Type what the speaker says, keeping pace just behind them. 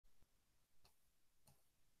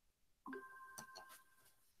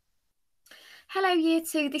Hello Year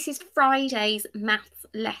 2, this is Friday's maths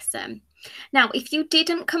lesson. Now, if you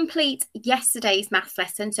didn't complete yesterday's maths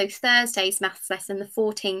lesson, so Thursday's maths lesson, the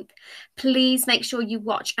 14th, please make sure you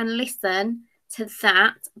watch and listen to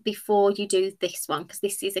that before you do this one, because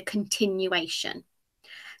this is a continuation.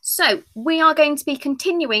 So we are going to be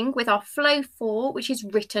continuing with our flow 4, which is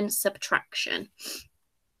written subtraction.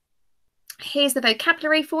 Here's the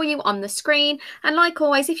vocabulary for you on the screen. And like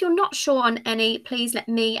always, if you're not sure on any, please let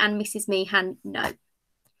me and Mrs. Meehan know.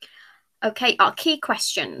 Okay, our key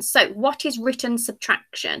questions. So what is written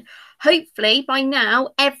subtraction? Hopefully by now,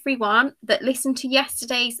 everyone that listened to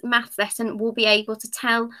yesterday's maths lesson will be able to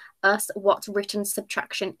tell us what written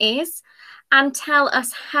subtraction is and tell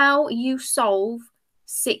us how you solve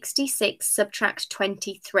 66 subtract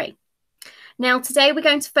 23. Now, today we're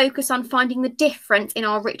going to focus on finding the difference in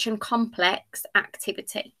our rich and complex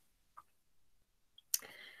activity.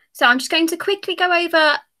 So I'm just going to quickly go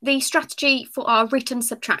over the strategy for our written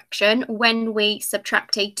subtraction when we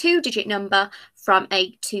subtract a 2-digit number from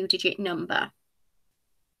a 2-digit number.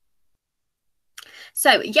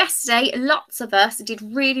 So yesterday, lots of us did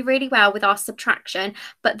really well with our subtraction,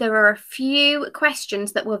 but there are a few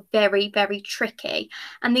questions that were very tricky.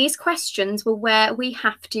 And these questions were where we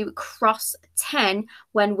have to cross 10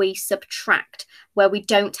 when we subtract, where we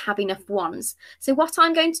don't have enough ones. So what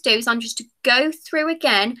I'm going to do is I'm just to go through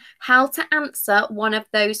again how to answer one of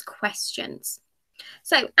those questions.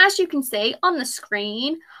 So as you can see on the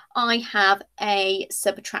screen, I have a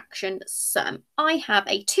subtraction sum. I have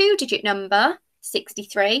a 2-digit number,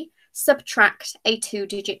 63, subtract a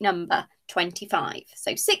 2-digit number, 25.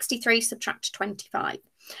 So 63 subtract 25.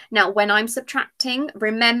 Now, when I'm subtracting,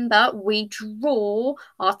 remember we draw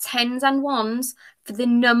our tens and ones for the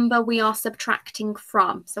number we are subtracting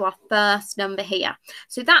from. So our first number here.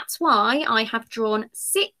 So that's why I have drawn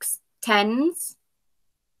 6 tens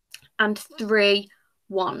and 3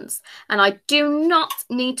 ones. And I do not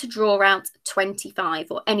need to draw out 25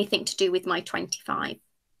 or anything to do with my 25.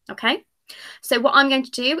 Okay? So what I'm going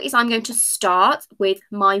to do is I'm going to start with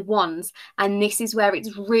my ones, and this is where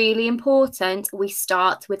it's really important we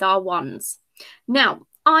start with our ones. Now,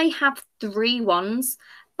 I have 3 ones,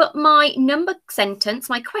 but my number sentence,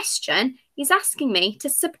 my question, is asking me to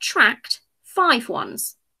subtract 5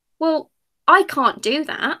 ones. Well, I can't do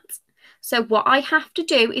that. So what I have to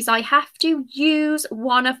do is I have to use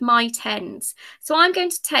one of my tens. So I'm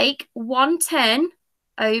going to take 1 10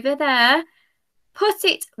 over there, put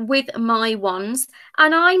it with my ones,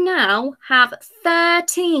 and I now have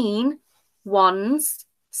 13 ones,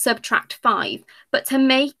 subtract 5. But to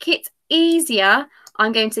make it easier,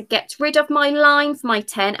 I'm going to get rid of my line for my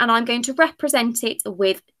 10 and I'm going to represent it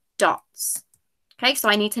with dots. Okay, so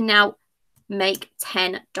I need to now make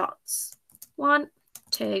 10 dots. 1,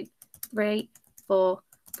 2, 3, 4,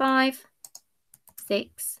 5,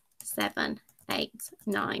 6, 7, 8,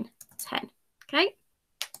 9, 10. Okay.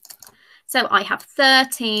 So I have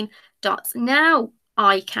 13 dots. Now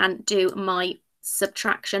I can do my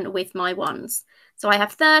subtraction with my ones. So I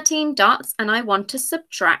have 13 dots and I want to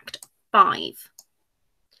subtract 5.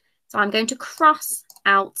 So I'm going to cross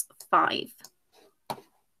out 5.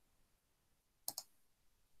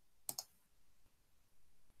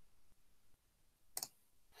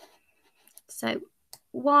 So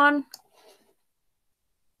 1,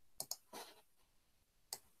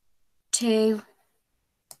 2,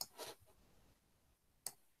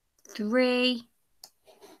 3,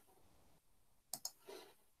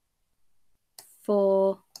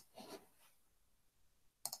 4,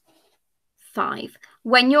 5.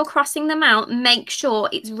 When you're crossing them out, make sure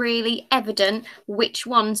it's really evident which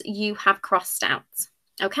ones you have crossed out.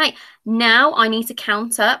 Okay, now I need to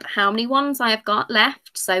count up how many ones I have got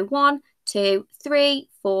left. So 1, 2, 3,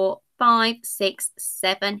 4, 5, 6,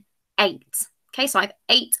 7, 8. Okay, so I have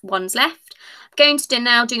 8 ones left. I'm going to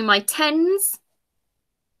now do my tens.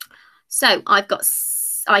 So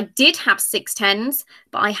I did have 6 tens,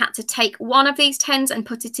 but I had to take one of these tens and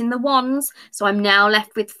put it in the ones. So I'm now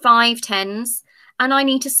left with 5 tens and I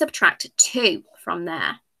need to subtract 2 from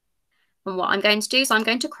there. And what I'm going to do is I'm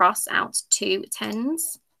going to cross out 2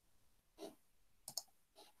 tens.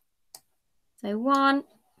 So 1,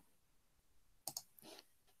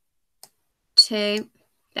 2,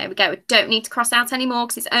 there we go. I don't need to cross out anymore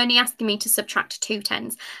because it's only asking me to subtract 2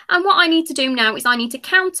 tens. And what I need to do now is I need to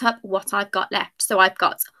count up what I've got left. So I've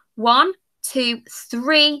got 1, 2,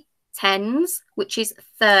 3 tens, which is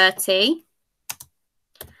 30.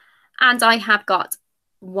 And I have got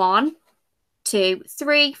 1, 2,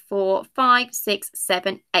 3, 4, 5, 6,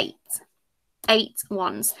 7, 8. 8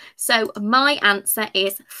 ones. So my answer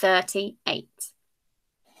is 38.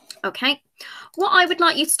 Okay, what I would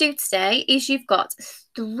like you to do today is you've got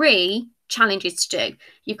 3 challenges to do.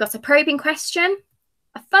 You've got a probing question,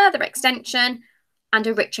 a further extension, and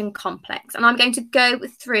a rich and complex. And I'm going to go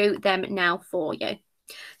through them now for you.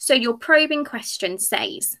 So your probing question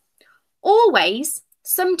says, always,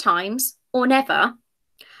 sometimes, or never,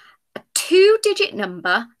 a 2-digit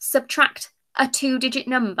number subtract a 2-digit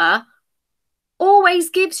number always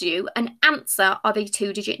gives you an answer of a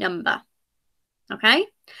 2-digit number. Okay,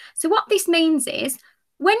 so what this means is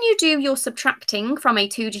when you do your subtracting from a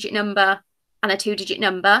 2-digit number and a 2-digit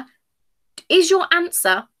number, is your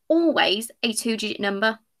answer always a 2-digit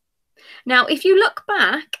number? Now, if you look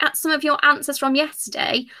back at some of your answers from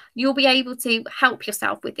yesterday, you'll be able to help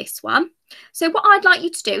yourself with this one. So what I'd like you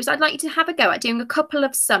to do is I'd like you to have a go at doing a couple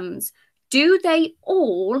of sums. Do they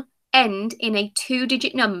all end in a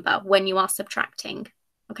 2-digit number when you are subtracting?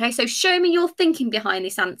 Okay, so show me your thinking behind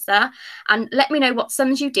this answer and let me know what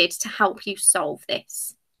sums you did to help you solve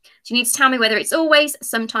this. So you need to tell me whether it's always,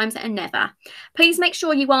 sometimes, and never. Please make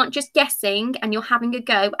sure you aren't just guessing and you're having a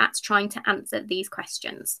go at trying to answer these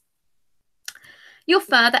questions. Your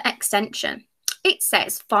further extension. It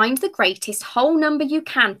says, find the greatest whole number you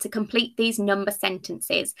can to complete these number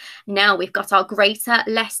sentences. Now we've got our greater,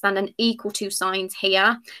 less than, and equal to signs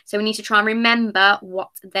here. So we need to try and remember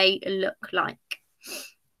what they look like.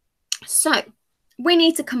 So we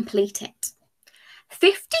need to complete it.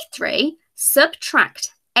 53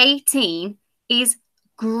 subtract 18 is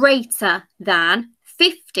greater than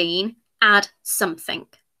 15 add something.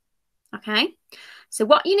 Okay, so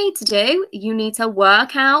what you need to do, you need to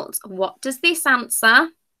work out what does this answer,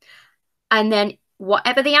 and then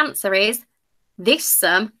whatever the answer is, this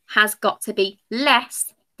sum has got to be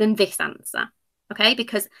less than this answer. Okay,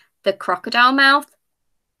 because the crocodile mouth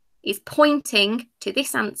is pointing to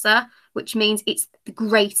this answer, which means it's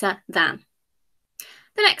greater than.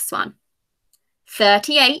 The next one,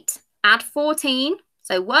 38 add 14,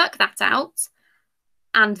 so work that out,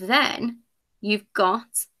 and then you've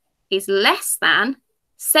got is less than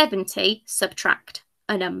 70 subtract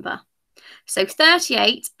a number. So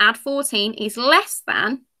 38 add 14 is less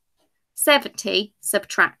than 70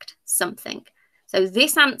 subtract something. So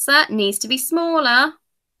this answer needs to be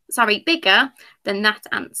bigger than that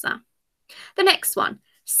answer. The next one,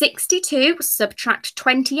 62 subtract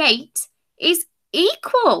 28 is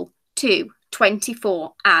equal to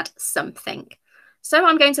 24 add something. So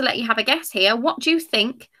I'm going to let you have a guess here. What do you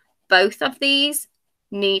think both of these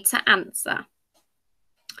need to answer?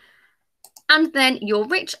 And then your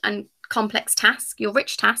rich and complex task, your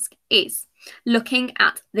rich task is looking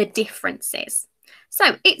at the differences.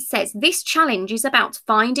 So it says this challenge is about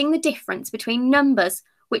finding the difference between numbers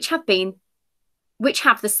which have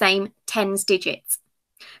the same tens digits.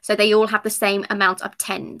 So they all have the same amount of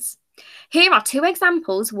tens. Here are 2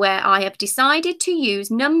 examples where I have decided to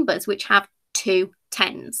use numbers which have 2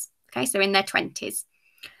 tens. Okay, so in their 20s.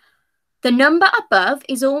 The number above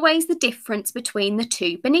is always the difference between the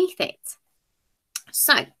 2 beneath it.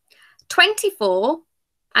 So 24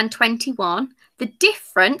 and 21, the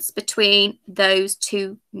difference between those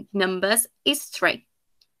 2 numbers is 3.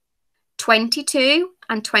 22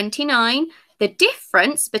 and 29, the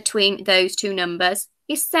difference between those 2 numbers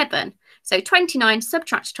is 7. So 29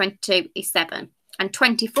 subtract 22 is 7. And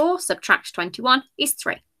 24 subtract 21 is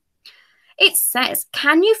 3. It says,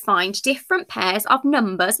 can you find different pairs of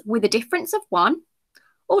numbers with a difference of 1,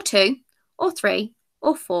 or 2, or 3,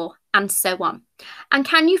 or 4, and so on? And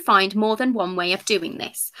can you find more than one way of doing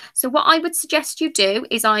this? So what I would suggest you do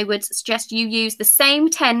is I would suggest you use the same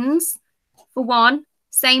tens for one,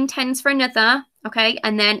 same tens for another, okay?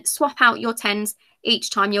 And then swap out your tens each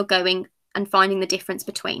time you're going and finding the difference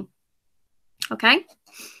between, okay?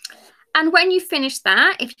 And when you finish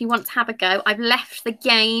that, if you want to have a go, I've left the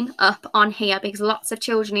game up on here because lots of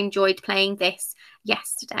children enjoyed playing this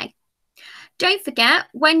yesterday. Don't forget,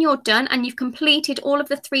 when you're done and you've completed all of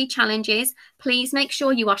the 3 challenges, please make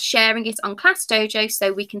sure you are sharing it on Class Dojo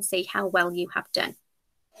so we can see how well you have done.